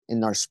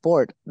in our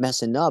sport,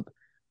 messing up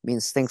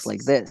means things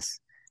like this,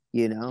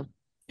 you know,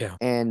 Yeah.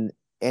 and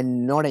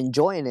not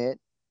enjoying it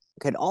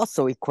could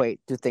also equate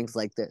to things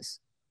like this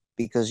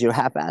because you're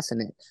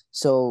half-assing it.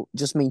 So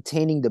just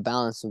maintaining the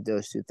balance of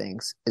those two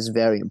things is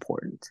very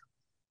important.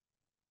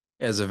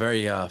 It's a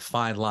very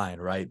fine line,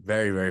 right?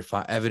 Very, very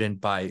fine.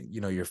 Evident by,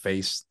 your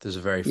face. There's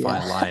a very Yeah.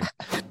 fine line.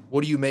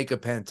 What do you make of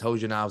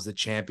Pantoja now as the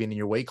champion in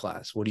your weight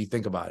class? What do you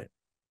think about it?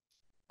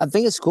 I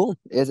think it's cool.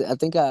 I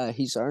think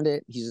he's earned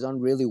it. He's done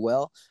really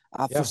well.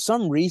 For Yeah.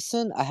 some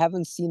reason, I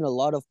haven't seen a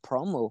lot of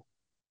promo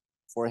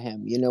for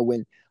him.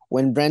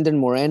 When Brandon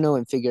Moreno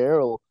and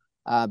Figueroa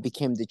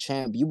became the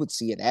champ, you would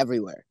see it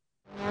everywhere.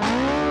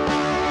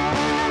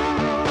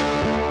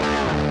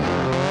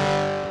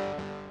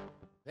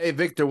 Hey,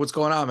 Victor, what's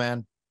going on,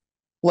 man?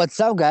 What's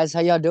up, guys?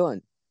 How y'all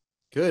doing?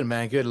 Good,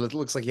 man. Good. It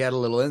looks like you had a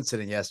little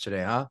incident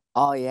yesterday, huh?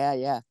 Oh yeah,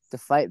 yeah. The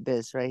fight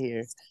biz right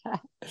here.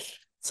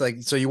 It's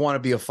like, so you want to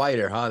be a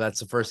fighter, huh? That's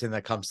the first thing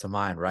that comes to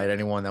mind, right?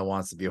 Anyone that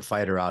wants to be a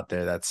fighter out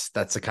there, that's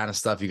the kind of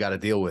stuff you got to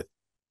deal with.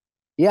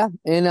 Yeah,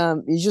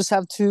 and you just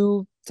have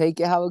to take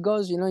it how it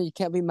goes. You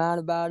can't be mad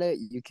about it.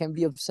 You can't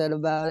be upset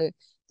about it.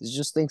 It's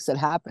just things that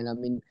happen. I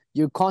mean,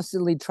 you're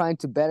constantly trying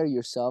to better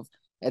yourself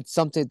at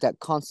something that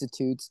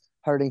constitutes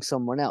hurting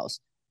someone else,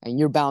 and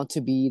you're bound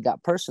to be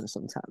that person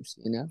sometimes.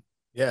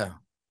 Yeah.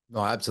 No,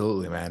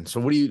 absolutely, man. So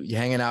what are you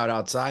hanging out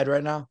outside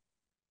right now?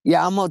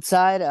 Yeah, I'm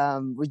outside.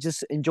 We're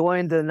just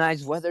enjoying the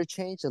nice weather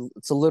change.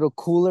 It's a little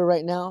cooler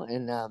right now,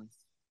 and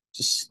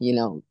just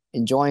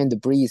enjoying the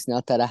breeze.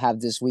 Not that I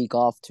have this week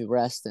off to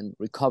rest and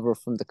recover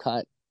from the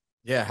cut.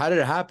 Yeah. How did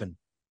it happen?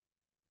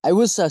 I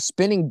was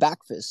spinning back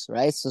fist,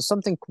 right? So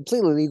something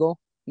completely legal,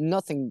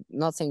 nothing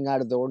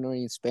out of the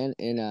ordinary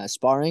in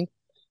sparring.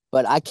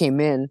 But I came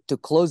in to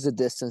close the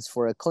distance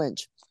for a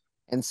clinch,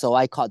 and so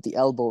I caught the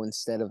elbow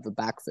instead of the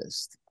back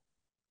fist.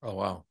 Oh,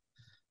 wow.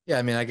 Yeah.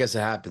 I mean, I guess it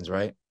happens,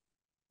 right?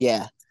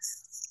 Yeah,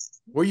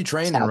 Where are you it's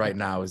training happened. right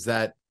now?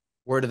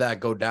 Where did that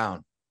go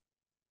down?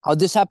 Oh,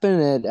 this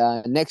happened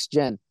at Next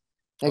Okay.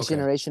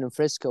 Generation in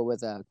Frisco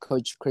with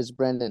Coach Chris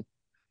Brendan.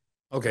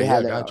 We Okay. Yeah.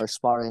 had Gotcha. our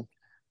sparring.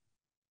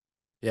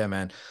 Yeah,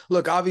 man.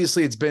 Look,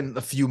 obviously it's been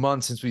a few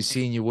months since we've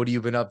seen you. What have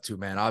you been up to,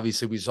 man?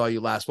 Obviously we saw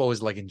you last, what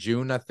was it, like in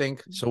June, I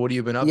think. So what have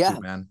you been up to, Yeah,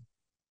 man?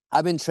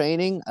 I've been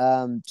training,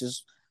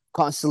 just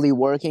constantly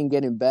working,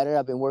 getting better.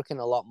 I've been working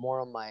a lot more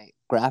on my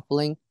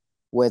grappling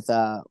with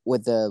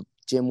the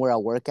gym where I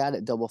work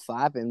at Double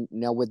Five, and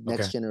now with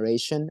Next Okay.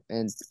 Generation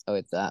and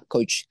with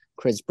Coach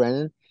Chris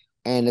Brennan,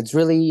 and it's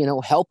really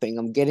helping.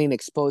 I'm getting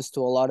exposed to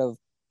a lot of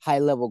high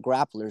level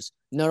grapplers,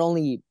 not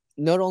only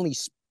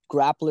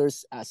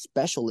grapplers as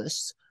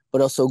specialists,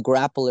 but also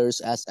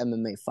grapplers as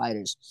MMA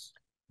fighters.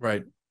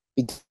 Right.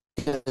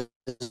 Because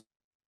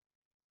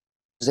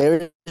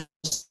there's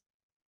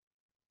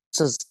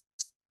a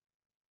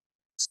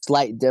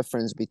slight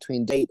difference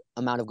between the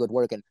amount of good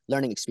work and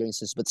learning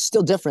experiences, but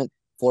still different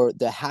for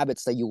the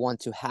habits that you want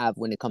to have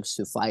when it comes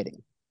to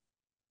fighting.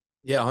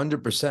 Yeah,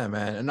 100%,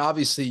 man. And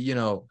obviously,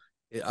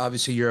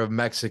 obviously you're of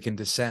Mexican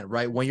descent,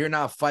 right? When you're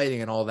not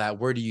fighting and all that,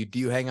 where do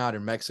you hang out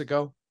in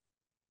Mexico?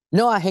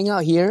 No, I hang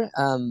out here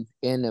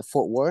in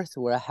Fort Worth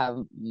where I have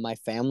my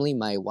family,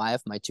 my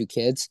wife, my two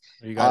kids.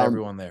 Or you got Um,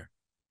 everyone there?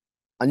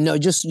 no,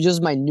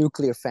 just my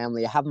nuclear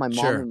family. I have my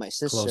mom and Sure. my Close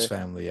sister,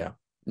 family, yeah.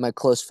 my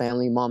close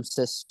family, mom,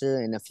 sister,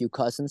 and a few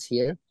cousins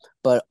here.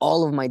 But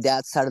all of my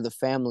dad's side of the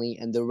family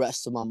and the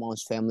rest of my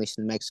mom's family is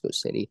in Mexico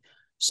City.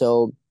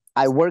 So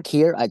I work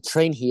here, I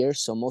train here,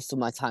 so most of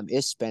my time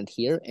is spent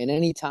here. And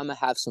anytime I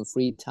have some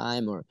free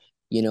time or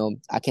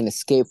I can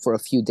escape for a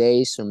few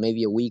days or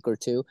maybe a week or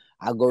two,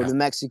 I'll go Yeah. to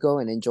Mexico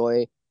and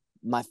enjoy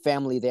my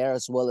family there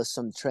as well as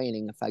some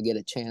training if I get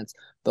a chance.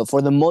 But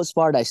for the most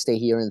part, I stay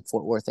here in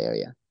Fort Worth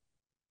area.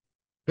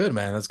 Good,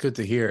 man. That's good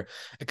to hear.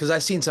 Because I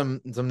seen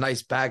some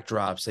nice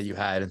backdrops that you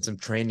had and some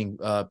training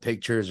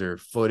pictures or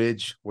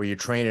footage where you're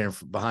training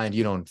behind,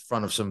 in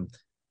front of some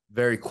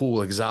very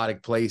cool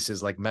exotic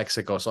places like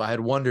Mexico. So I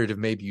had wondered if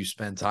maybe you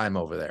spend time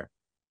over there.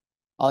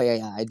 Oh yeah,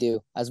 yeah, I do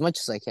as much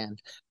as I can.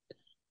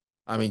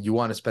 I mean, you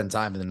want to spend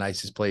time in the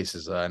nicest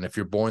places, and if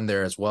you're born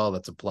there as well,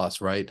 that's a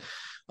plus, right?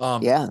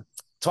 Um, Yeah.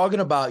 Talking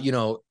about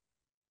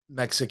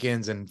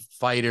Mexicans and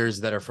fighters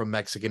that are from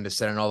Mexican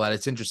descent and all that.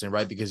 It's interesting,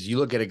 right? Because you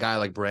look at a guy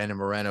like Brandon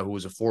Moreno, who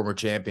was a former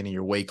champion in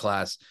your weight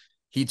class.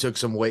 He took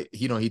some weight,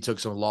 he took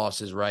some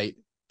losses, right?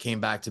 Came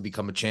back to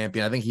become a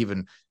champion. I think he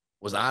even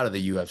was out of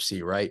the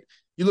UFC, right?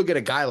 You look at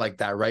a guy like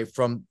that, right?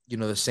 From,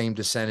 the same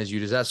descent as you.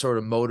 Does that sort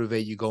of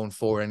motivate you going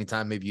forward?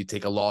 Anytime maybe you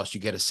take a loss,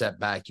 you get a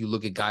setback, you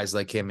look at guys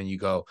like him and you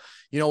go,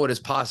 you know what is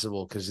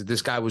possible? Because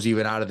this guy was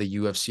even out of the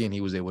UFC and he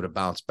was able to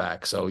bounce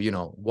back. So,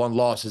 one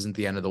loss isn't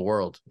the end of the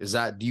world.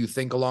 Do you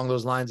think along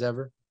those lines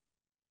ever?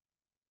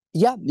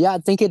 Yeah, yeah, I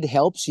think it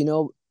helps.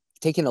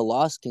 Taking a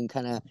loss can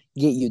kind of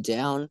get you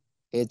down.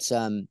 It's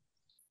um,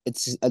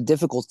 it's a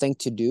difficult thing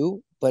to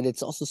do, but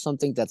it's also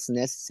something that's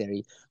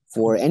necessary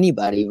for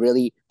anybody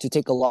really to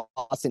take a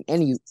loss in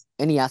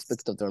any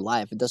aspect of their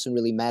life. It doesn't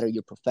really matter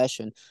your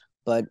profession,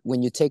 but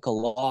when you take a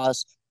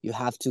loss, you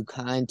have to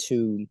kind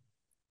to,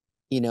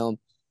 you know,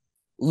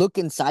 look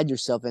inside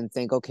yourself and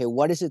think, okay,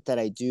 what is it that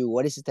I do?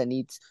 What is it that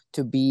needs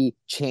to be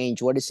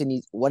changed? What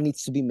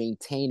needs to be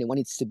maintained and what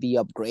needs to be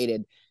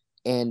upgraded?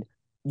 And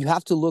you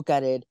have to look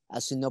at it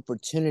as an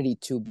opportunity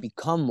to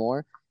become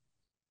more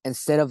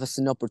instead of as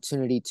an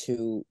opportunity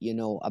to,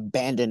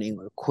 abandoning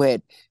or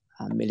quit.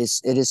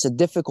 It is a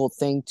difficult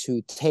thing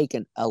to take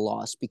a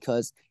loss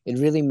because it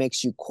really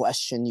makes you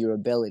question your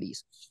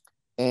abilities,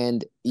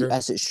 and Sure.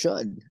 as it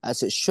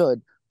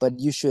should, but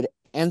you should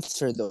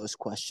answer those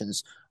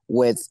questions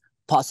with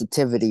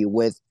positivity,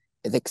 with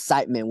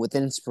excitement, with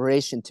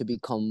inspiration to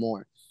become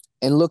more.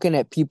 And looking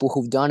at people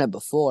who've done it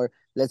before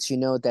lets you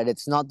know that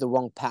it's not the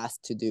wrong path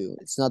to do.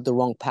 It's not the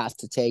wrong path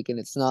to take, and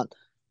it's not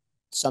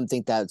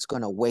something that's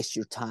going to waste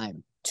your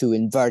time to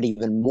invert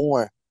even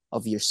more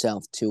of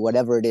yourself to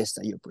whatever it is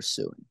that you're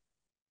pursuing.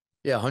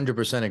 Yeah,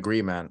 100%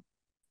 agree, man.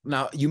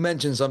 Now, you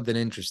mentioned something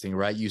interesting,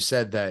 right? You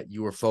said that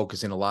you were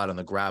focusing a lot on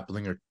the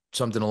grappling or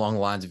something along the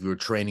lines of you were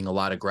training a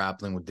lot of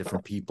grappling with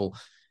different people.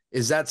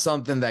 Is that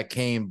something that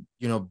came,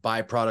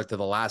 byproduct of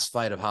the last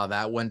fight of how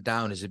that went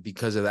down? Is it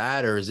because of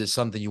that, or is it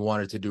something you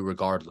wanted to do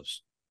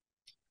regardless?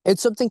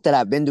 It's something that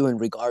I've been doing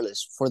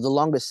regardless. For the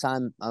longest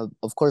time,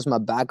 of course, my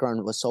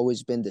background was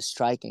always been the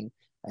striking.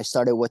 I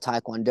started with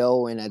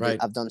Taekwondo, and Right.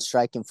 I've done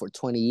striking for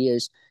 20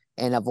 years,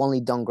 and I've only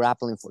done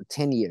grappling for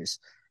 10 years.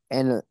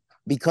 And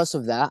because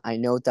of that, I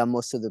know that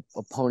most of the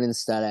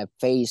opponents that I've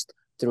faced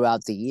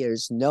throughout the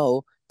years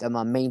know that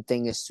my main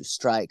thing is to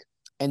strike.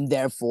 And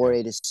therefore, Yeah.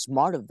 it is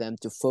smart of them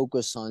to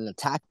focus on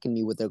attacking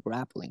me with their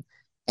grappling.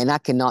 And I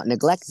cannot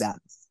neglect that.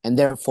 And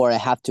therefore, I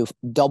have to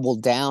double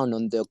down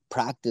on the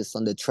practice,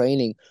 on the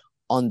training,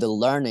 on the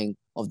learning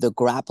of the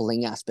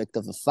grappling aspect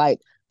of the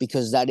fight,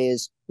 because that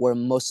is where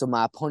most of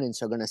my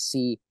opponents are going to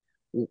see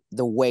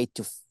the way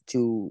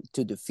to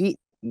defeat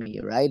me,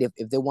 right?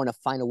 If they want to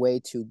find a way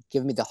to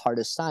give me the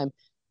hardest time,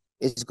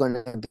 is going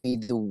to be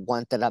the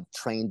one that I've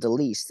trained the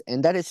least.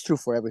 And that is true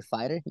for every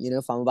fighter.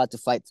 If I'm about to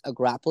fight a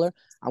grappler,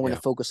 I want to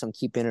Yeah. focus on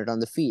keeping it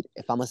on the feet.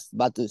 If I'm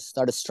about to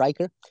start a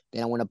striker,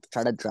 then I want to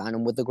try to drown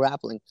him with the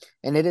grappling.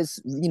 And it is,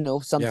 Yeah.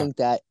 something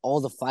that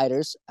all the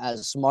fighters,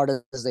 as smart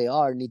as they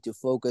are, need to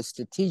focus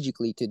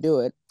strategically to do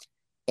it.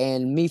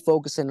 And me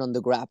focusing on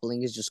the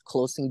grappling is just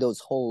closing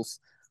those holes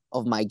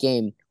of my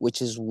game,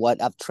 which is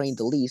what I've trained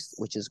the least,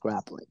 which is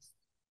grappling.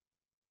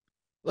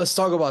 Let's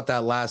talk about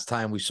that last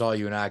time we saw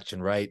you in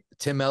action, right?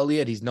 Tim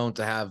Elliott, he's known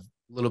to have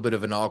a little bit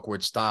of an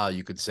awkward style,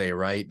 you could say,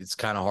 right? It's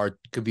kind of hard,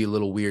 could be a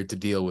little weird to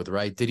deal with,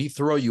 right? Did he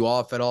throw you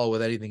off at all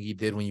with anything he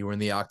did when you were in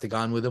the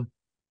octagon with him?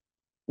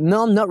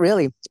 No, not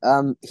really.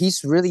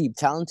 He's really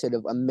talented,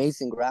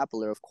 amazing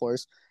grappler, of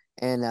course.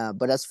 And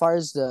but as far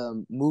as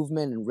the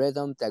movement and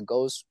rhythm that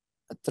goes,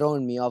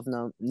 throwing me off,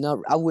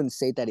 no, I wouldn't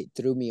say that it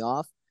threw me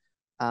off.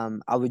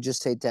 I would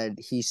just say that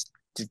he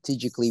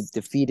strategically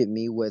defeated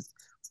me with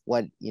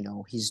what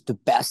he's the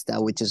best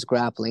at, which is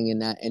grappling,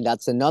 and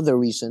that's another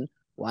reason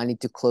why I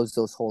need to close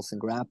those holes in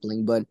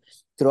grappling. But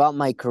throughout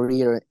my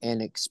career and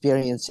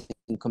experience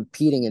in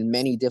competing in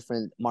many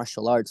different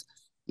martial arts,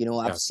 I've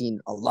Yeah.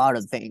 seen a lot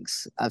of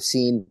things. I've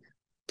seen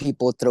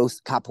people throw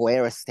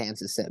capoeira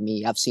stances at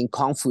me. I've seen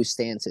kung fu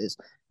stances.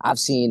 I've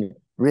seen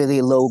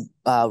really low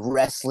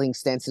wrestling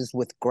stances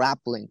with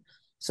grappling.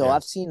 So Yeah.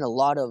 I've seen a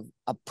lot of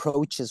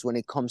approaches when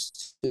it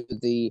comes to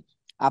the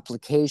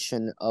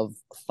application of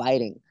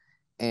fighting.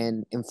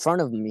 And in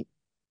front of me,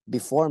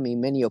 before me,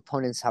 many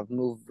opponents have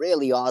moved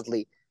really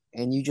oddly.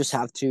 And you just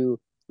have to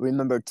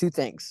remember two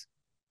things: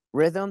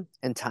 rhythm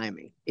and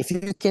timing. If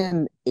you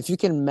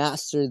can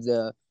master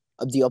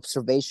the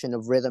observation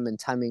of rhythm and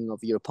timing of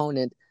your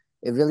opponent,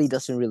 it really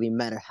doesn't really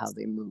matter how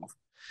they move.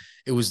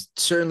 It was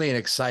certainly an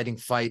exciting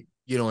fight,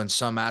 in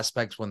some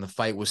aspects when the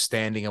fight was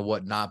standing and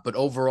whatnot. But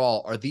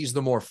overall, are these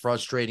the more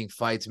frustrating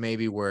fights,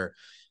 maybe where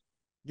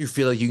you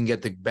feel like you can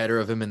get the better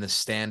of him in the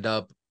stand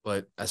up?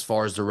 But as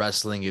far as the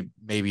wrestling, it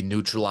maybe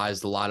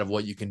neutralized a lot of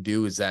what you can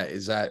do. Is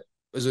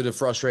it a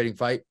frustrating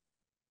fight?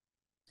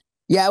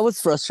 Yeah, it was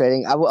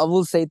frustrating. I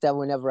will say that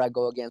whenever I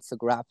go against a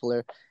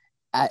grappler,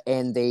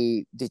 and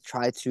they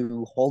try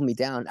to hold me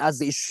down, as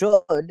they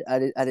should,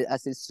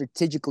 as it's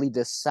strategically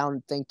the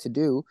sound thing to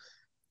do.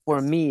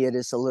 For me, it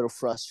is a little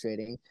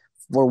frustrating.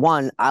 For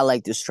one, I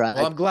like to Well, strike.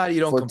 I'm glad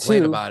you don't For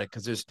complain two, about it,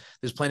 because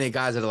there's plenty of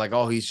guys that are like,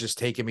 oh, he's just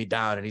taking me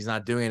down and he's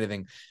not doing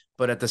anything.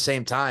 But at the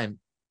same time,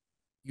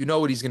 you know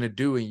what he's going to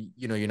do, and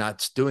you're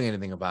not doing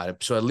anything about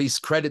it. So at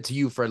least credit to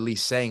you for at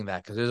least saying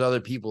that, because there's other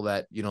people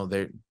that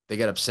they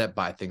get upset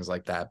by things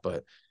like that.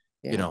 But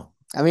you yeah, know,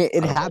 I mean, it I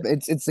don't get it.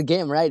 happens. It's a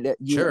game, right?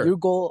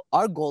 Sure,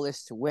 Our goal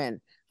is to win,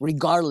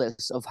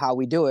 regardless of how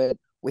we do it.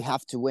 We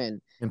have to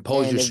win,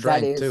 impose and your if that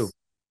strength too. is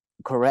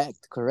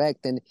correct,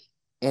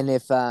 and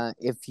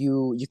if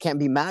you can't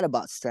be mad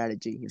about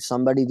strategy. If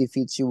somebody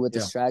defeats you with the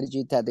Yeah.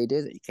 strategy that they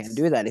did, you can't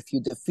do that. If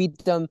you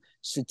defeat them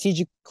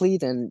strategically,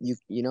 then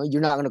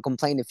you're not going to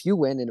complain if you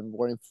win in a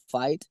boring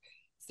fight.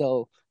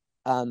 So,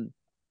 um,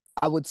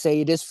 I would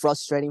say it is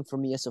frustrating for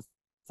me as a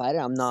fighter.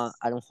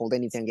 I don't hold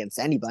anything against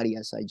anybody,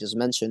 as I just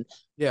mentioned,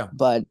 Yeah.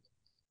 but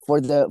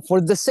for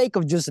the sake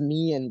of just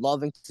me and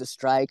loving to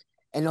strike,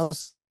 and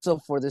also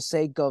for the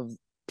sake of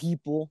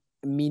people,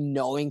 me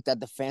knowing that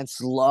the fans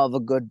love a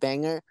good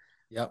banger,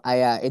 Yep.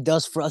 it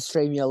does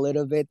frustrate me a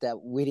little bit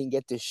that we didn't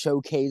get to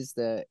showcase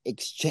the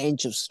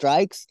exchange of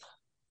strikes.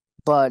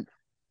 But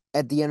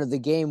at the end of the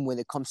game, when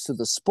it comes to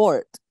the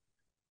sport,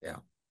 Yeah.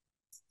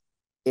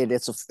 it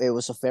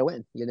was a fair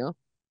win, you know?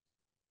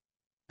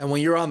 And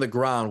when you're on the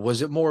ground,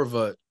 was it more of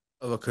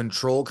a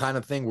control kind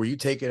of thing? Were you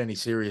taking any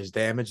serious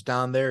damage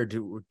down there,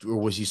 or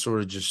was he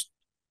sort of just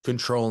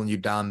controlling you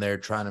down there,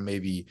 trying to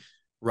maybe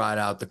ride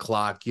out the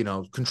clock,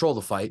 control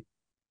the fight?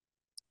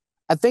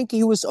 I think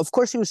of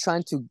course, he was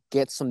trying to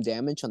get some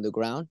damage on the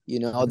ground,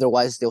 Mhm.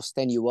 otherwise they'll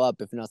stand you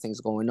up if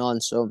nothing's going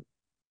on. So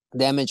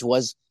damage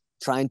was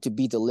trying to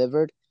be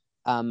delivered.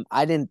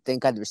 I didn't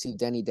think I'd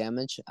received any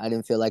damage. I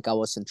didn't feel like I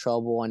was in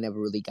trouble. I never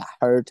really got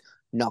hurt,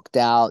 knocked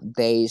out,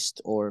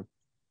 dazed, or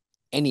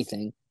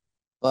anything.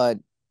 But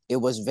it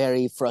was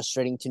very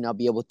frustrating to not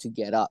be able to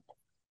get up,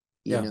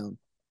 you Yeah. know.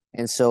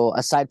 And so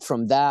aside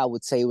from that, I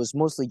would say it was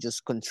mostly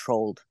just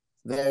controlled,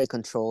 very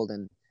controlled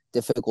and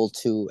difficult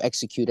to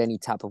execute any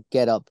type of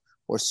get up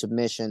or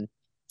submission.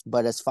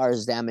 But as far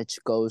as damage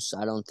goes,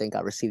 I don't think I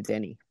received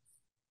any.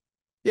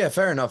 Yeah,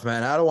 fair enough,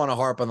 man. I don't want to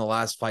harp on the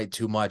last fight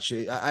too much.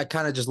 I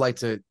kind of just like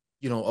to,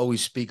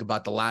 always speak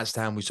about the last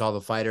time we saw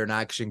the fighter in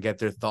action, get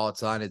their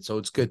thoughts on it. So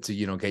it's good to,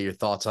 get your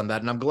thoughts on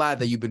that. And I'm glad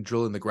that you've been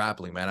drilling the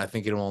grappling, man. I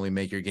think it'll only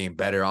make your game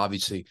better.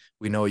 Obviously,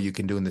 we know what you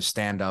can do in the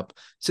stand up.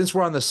 Since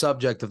we're on the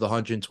subject of the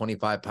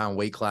 125-pound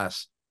weight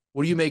class,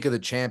 what do you make of the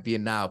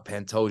champion now,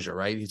 Pantoja,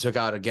 right? He took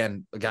out,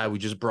 again, a guy we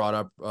just brought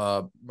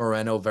up,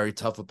 Moreno, very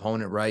tough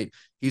opponent, right?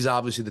 He's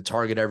obviously the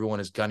target everyone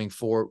is gunning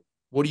for.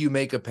 What do you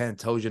make of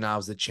Pantoja now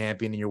as the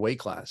champion in your weight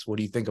class? What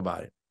do you think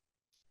about it?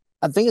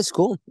 I think it's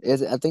cool.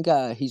 I think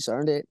he's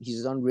earned it.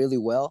 He's done really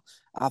well.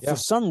 For Yeah.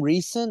 some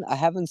reason, I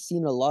haven't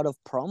seen a lot of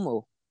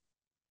promo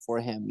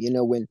for him.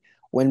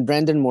 When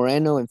Brandon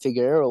Moreno and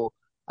Figueroa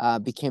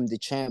became the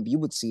champ, you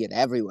would see it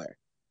everywhere.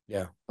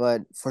 Yeah.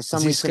 But for Is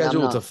some he reason,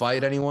 scheduled to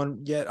fight anyone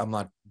yet? I'm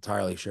not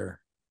entirely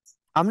sure.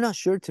 I'm not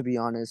sure, to be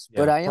honest.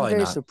 But Yeah, I am probably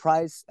very not.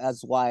 surprised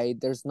as why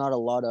there's not a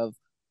lot of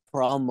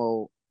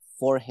promo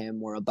for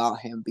him or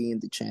about him being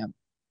the champ.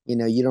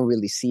 You don't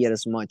really see it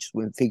as much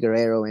when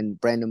Figueroa and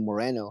Brandon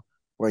Moreno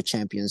were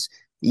champions.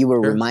 You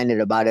were Sure. reminded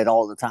about it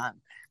all the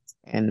time.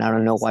 And I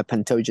don't know why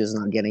Pantoja is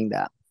not getting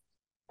that.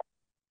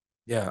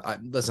 Yeah.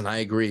 Listen, I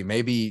agree.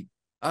 Maybe,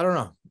 I don't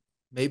know.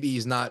 Maybe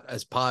he's not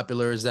as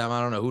popular as them.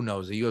 I don't know. Who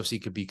knows? The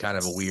UFC could be kind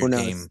of a Who weird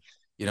knows?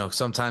 game.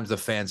 Sometimes the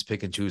fans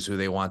pick and choose who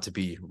they want to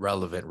be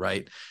relevant,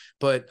 right?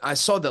 But I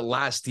saw that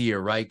last year,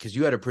 right? Because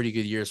you had a pretty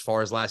good year as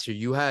far as last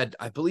year.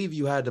 I believe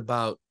you had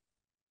about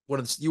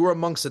you were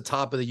amongst the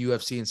top of the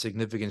UFC in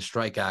significant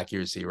strike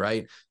accuracy,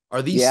 right?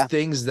 Are these Yeah.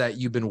 things that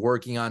you've been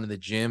working on in the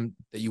gym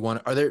that you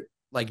want? Are there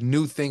like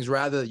new things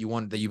rather that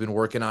you've been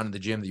working on in the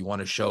gym that you want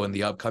to show in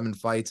the upcoming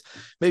fights?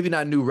 Maybe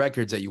not new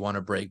records that you want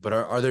to break, but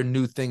are there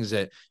new things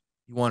that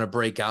you want to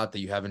break out that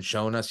you haven't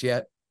shown us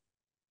yet?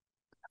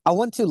 I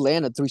want to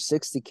land a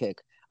 360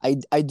 kick.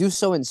 I do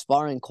so in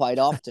sparring quite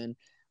often,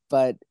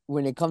 but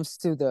when it comes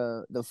to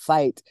the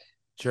fight,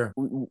 Sure.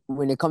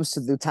 when it comes to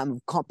the time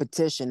of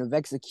competition of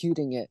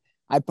executing it,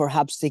 I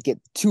perhaps take it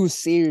too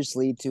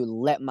seriously to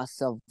let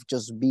myself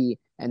just be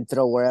and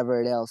throw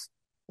whatever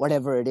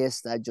it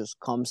is that just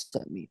comes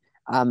at me.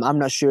 I'm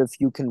not sure if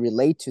you can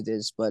relate to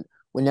this, but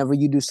whenever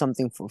you do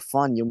something for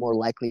fun, you're more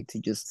likely to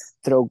just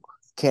throw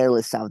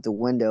careless out the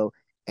window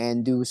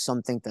and do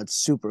something that's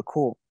super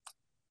cool.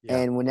 Yeah.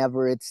 And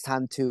whenever it's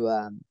time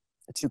to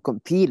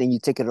compete and you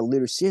take it a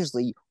little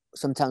seriously,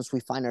 sometimes we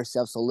find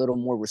ourselves a little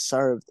more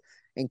reserved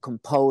and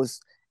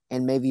composed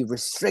and maybe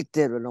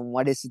restricted on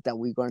what is it that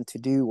we're going to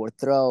do or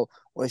throw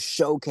or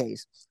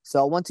showcase.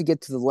 So I want to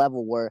get to the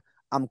level where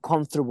I'm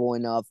comfortable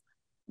enough,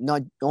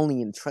 not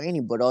only in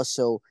training but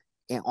also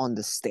on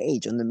the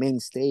stage, on the main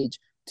stage,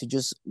 to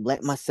just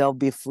let myself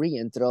be free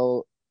and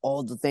throw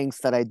all the things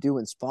that I do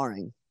in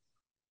sparring.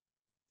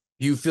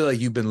 Do you feel like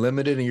you've been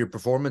limited in your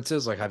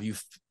performances? Like, I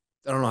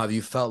don't know, have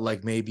you felt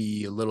like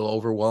maybe a little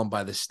overwhelmed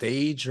by the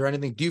stage or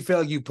anything? Do you feel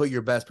like you put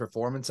your best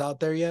performance out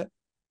there yet?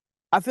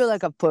 I feel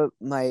like I put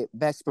my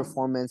best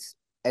performance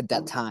at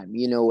that time.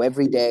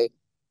 Every day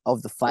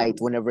of the fight,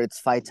 whenever it's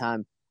fight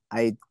time,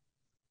 I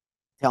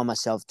tell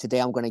myself today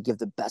I'm going to give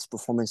the best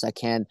performance I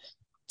can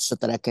so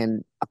that I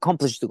can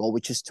accomplish the goal,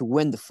 which is to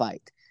win the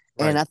fight.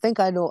 And Right. I think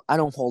I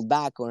don't hold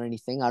back or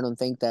anything. I don't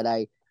think that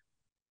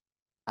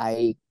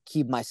I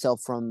keep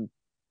myself from,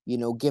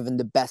 giving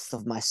the best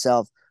of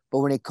myself. But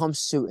when it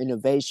comes to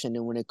innovation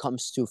and when it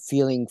comes to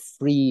feeling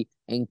free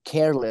and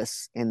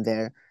careless in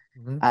there,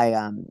 Mhm. I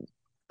um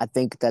I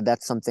think that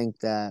that's something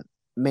that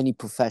many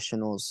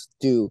professionals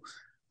do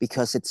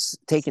because it's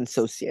taken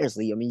so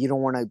seriously. I mean, you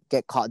don't want to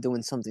get caught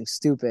doing something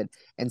stupid,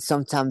 and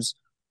sometimes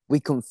we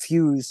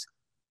confuse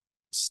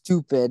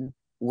stupid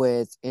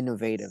with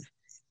innovative,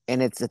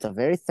 and it's a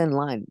very thin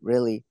line,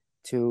 really,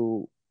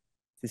 to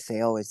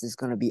say, oh, is this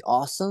going to be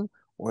awesome,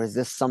 or is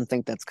this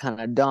something that's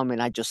kind of dumb,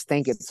 and I just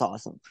think it's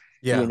awesome,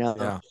 you Yeah. know?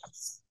 Yeah.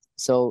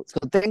 So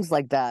things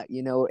like that,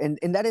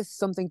 and that is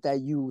something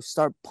that you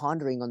start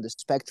pondering on the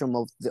spectrum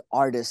of the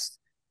artist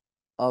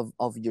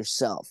of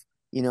yourself.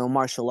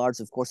 Martial arts,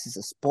 of course, is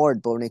a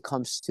sport, but when it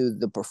comes to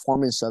the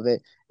performance of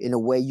it, in a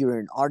way, you're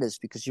an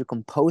artist because you're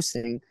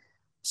composing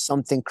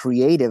something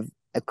creative,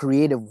 a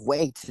creative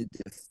way to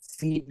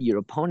defeat your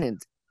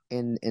opponent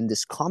in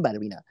this combat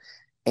arena.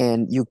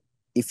 And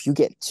if you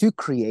get too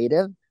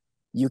creative,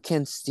 you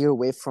can steer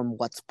away from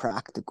what's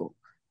practical.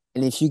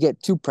 And if you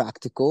get too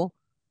practical,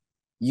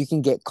 you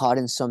can get caught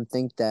in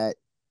something that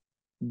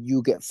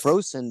you get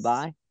frozen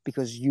by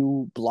because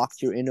you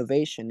blocked your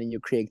innovation and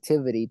your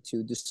creativity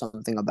to do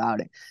something about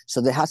it.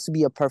 So there has to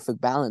be a perfect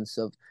balance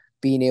of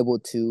being able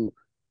to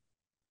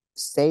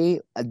stay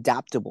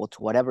adaptable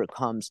to whatever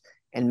comes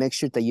and make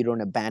sure that you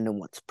don't abandon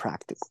what's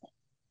practical.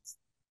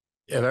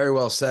 Yeah, very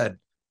well said.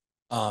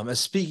 And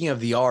speaking of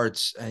the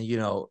arts and,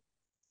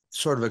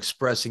 sort of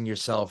expressing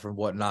yourself and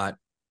whatnot,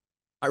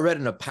 I read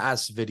in a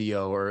past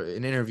video or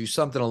an interview,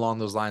 something along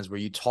those lines where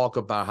you talk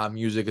about how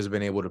music has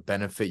been able to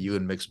benefit you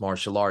in mixed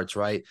martial arts,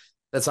 right?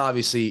 That's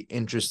obviously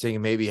interesting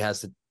and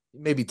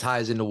maybe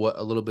ties into what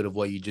a little bit of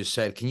what you just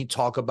said. Can you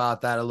talk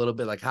about that a little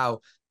bit? Like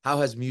how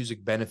has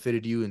music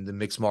benefited you in the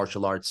mixed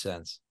martial arts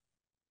sense?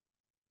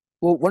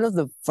 Well, one of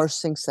the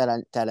first things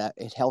that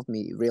it helped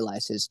me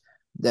realize is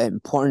the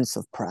importance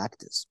of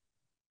practice.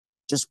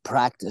 Just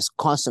practice,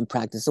 constant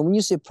practice. So when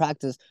you say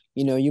practice,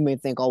 you may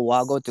think, oh, well,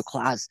 I'll go to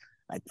class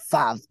like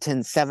 5,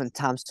 10, 7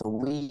 times a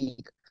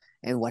week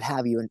and what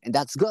have you. And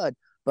that's good.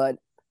 But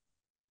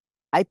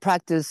I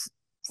practice,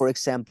 for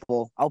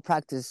example, I'll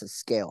practice a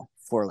scale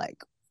for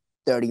like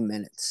 30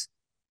 minutes.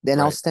 Then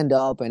I'll Right. stand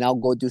up and I'll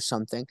go do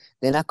something.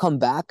 Then I come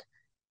back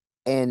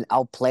and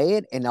I'll play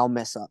it and I'll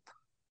mess up.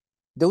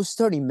 Those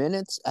 30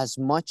 minutes, as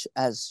much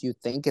as you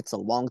think it's a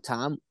long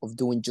time of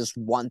doing just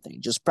one thing,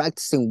 just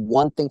practicing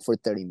one thing for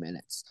 30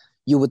 minutes,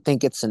 you would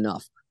think it's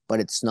enough, but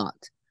it's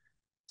not.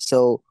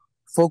 So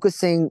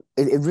focusing,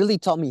 it really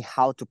taught me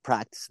how to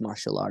practice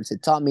martial arts.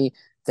 It taught me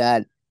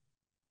that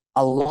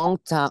a long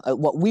time,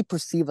 what we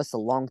perceive as a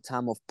long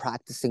time of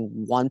practicing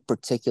one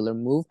particular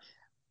move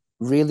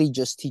really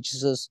just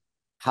teaches us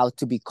how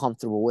to be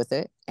comfortable with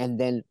it. And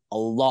then a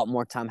lot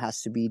more time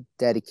has to be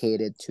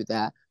dedicated to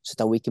that so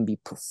that we can be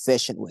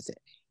proficient with it.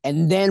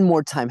 And then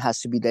more time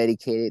has to be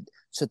dedicated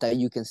so that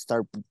you can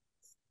start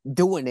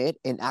doing it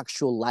in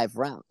actual live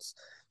rounds.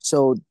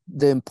 So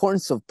the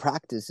importance of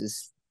practice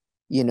is,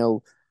 you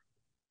know,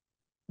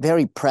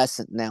 very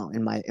present now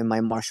in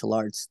my martial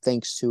arts,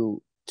 thanks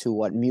to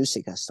what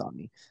music has taught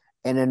me.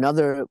 And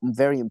another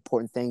very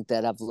important thing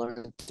that I've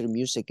learned through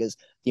music is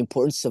the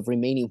importance of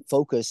remaining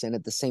focused and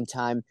at the same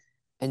time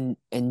and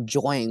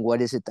enjoying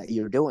what is it that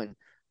you're doing.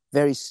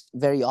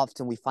 Very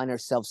often we find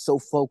ourselves so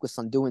focused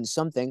on doing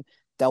something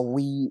that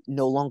we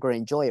no longer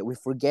enjoy it. We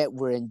forget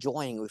we're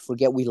enjoying it. We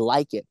forget we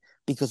like it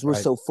because we're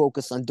Right. so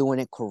focused on doing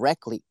it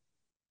correctly.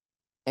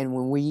 And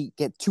when we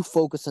get too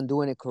focused on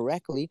doing it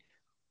correctly,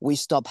 we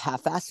stop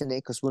half-assing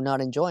it because we're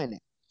not enjoying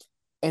it.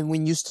 And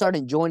when you start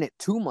enjoying it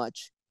too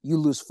much, you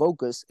lose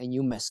focus and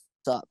you mess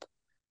up.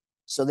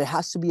 So there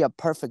has to be a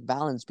perfect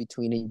balance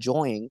between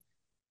enjoying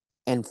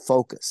and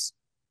focus.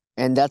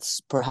 And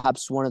that's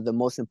perhaps one of the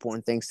most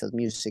important things that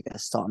music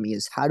has taught me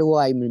is how do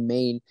I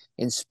remain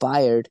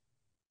inspired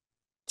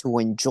to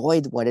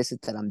enjoy what is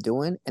it that I'm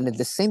doing and at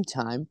the same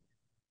time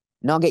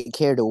not get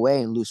carried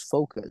away and lose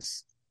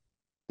focus.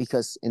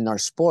 Because in our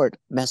sport,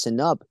 messing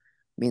up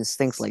means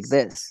things like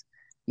this,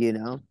 you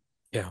know?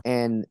 Yeah.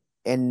 And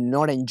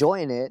not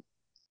enjoying it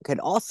could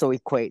also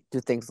equate to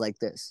things like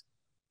this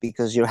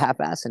because you're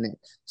half-assing it.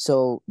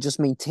 So just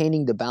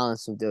maintaining the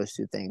balance of those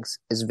two things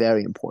is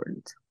very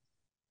important.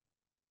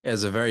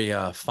 It's a very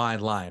fine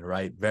line,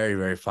 right? Very,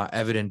 very fine,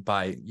 evident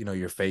by,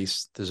 your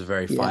face. There's a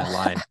very Yeah. fine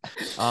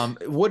line.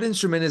 What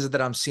instrument is it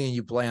that I'm seeing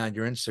you play on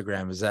your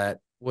Instagram?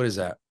 What is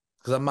that?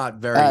 Because I'm not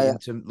very uh,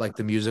 into like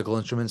the musical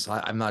instruments.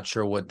 I'm not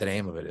sure what the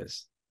name of it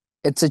is.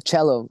 it's a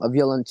cello, a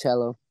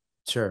violoncello.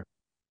 Sure.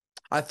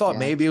 I thought Yeah.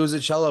 maybe it was a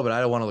cello, but I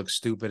don't want to look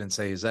stupid and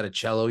say, is that a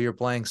cello you're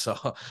playing? So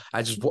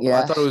I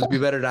Yeah. thought it would be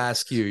better to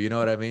ask you. You know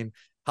what I mean?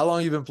 How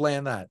long you been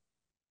playing that?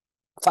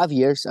 5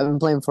 years. I've been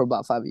playing for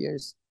about 5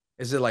 years.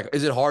 Is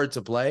it hard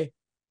to play?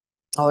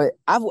 Oh,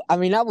 I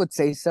mean, I would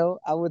say so.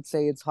 I would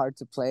say it's hard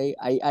to play.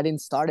 I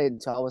didn't start it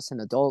until I was an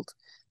adult.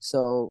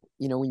 So,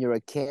 when you're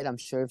a kid, I'm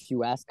sure if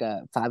you ask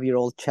a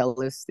 5-year-old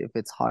cellist if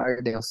it's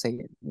hard, they'll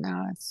say,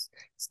 no, it's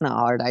not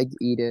hard. I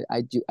eat it.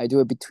 I do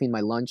it between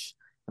my lunch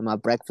and my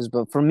breakfast.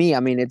 But for me, I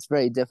mean, it's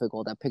very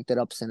difficult. I picked it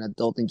up as an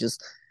adult and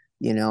just,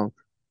 you know,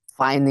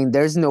 finding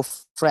there's no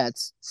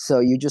frets. So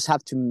you just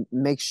have to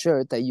make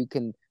sure that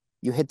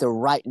you hit the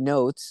right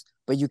notes,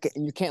 but you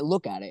can't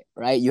look at it,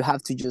 right? You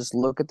have to just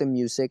look at the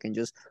music and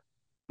just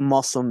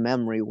muscle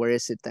memory. Where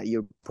is it that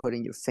you're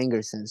putting your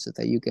fingers in so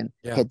that you can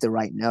Yeah. hit the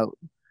right note?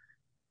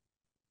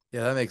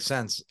 Yeah, that makes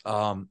sense.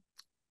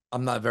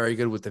 I'm not very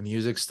good with the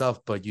music stuff,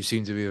 but you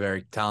seem to be a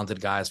very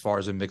talented guy as far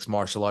as in mixed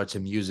martial arts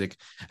and music.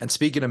 And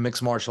speaking of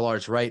mixed martial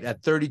arts, right,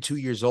 at 32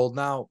 years old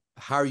now,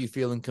 how are you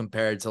feeling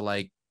compared to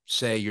like,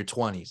 say, your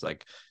 20s?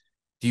 Like,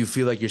 do you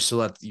feel like you're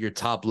still at your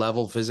top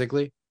level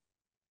physically?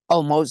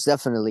 Oh, most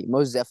definitely,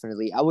 most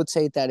definitely. I would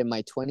say that in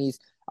my 20s,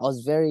 I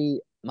was very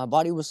my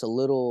body was a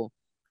little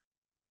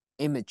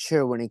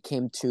immature when it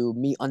came to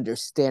me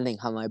understanding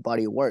how my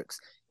body works.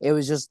 It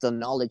was just the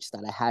knowledge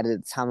that I had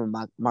at the time of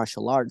my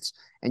martial arts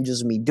and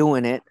just me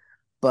doing it.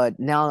 But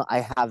now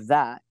I have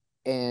that,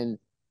 and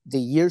the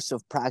years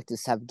of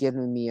practice have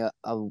given me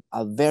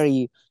a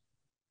very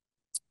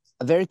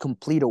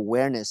complete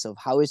awareness of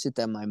how is it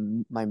that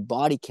my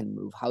body can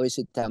move, how is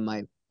it that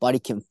my body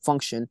can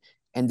function,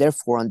 and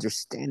therefore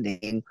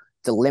understanding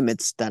the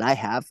limits that I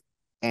have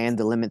and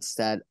the limits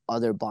that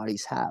other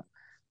bodies have.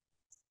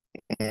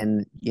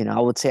 And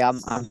I would say I'm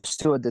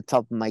still at the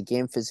top of my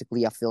game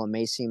physically. I feel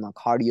amazing. My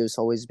cardio has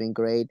always been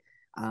great.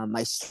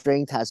 My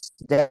strength has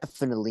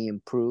definitely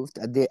improved.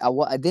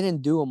 I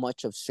didn't do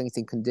much of strength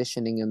and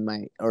conditioning in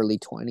my early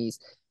 20s,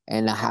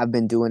 and I have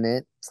been doing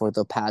it for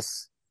the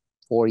past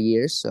 4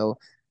 years. So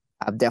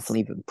I've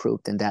definitely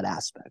improved in that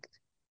aspect.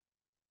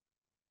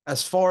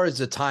 As far as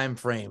the time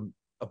frame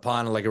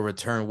upon like a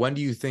return, when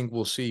do you think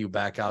we'll see you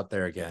back out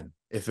there again?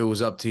 If it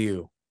was up to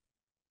you.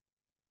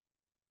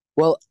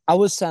 Well, I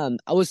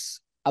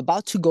was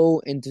about to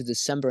go into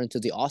December into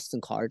the Austin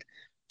card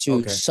to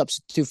Okay.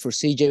 substitute for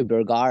CJ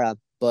Vergara,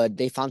 but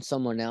they found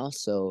someone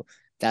else, so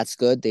that's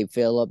good. They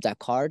fill up that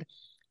card,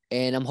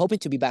 and I'm hoping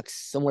to be back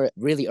somewhere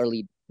really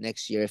early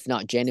next year, if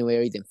not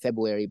January, then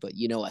February, but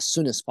as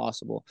soon as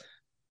possible.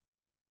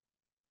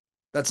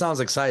 That sounds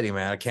exciting,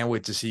 man. I can't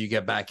wait to see you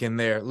get back in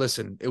there.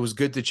 Listen, it was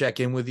good to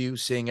check in with you,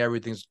 seeing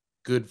everything's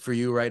good for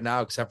you right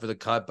now, except for the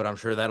cut, but I'm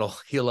sure that'll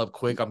heal up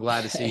quick. I'm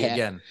glad to see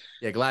again.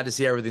 Yeah, glad to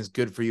see everything's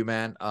good for you,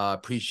 man.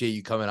 Appreciate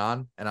you coming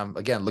on. And I'm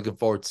again looking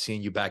forward to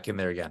seeing you back in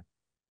there again.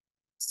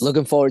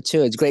 Looking forward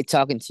to it. It's great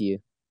talking to you.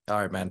 All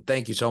right, man.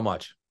 Thank you so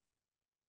much.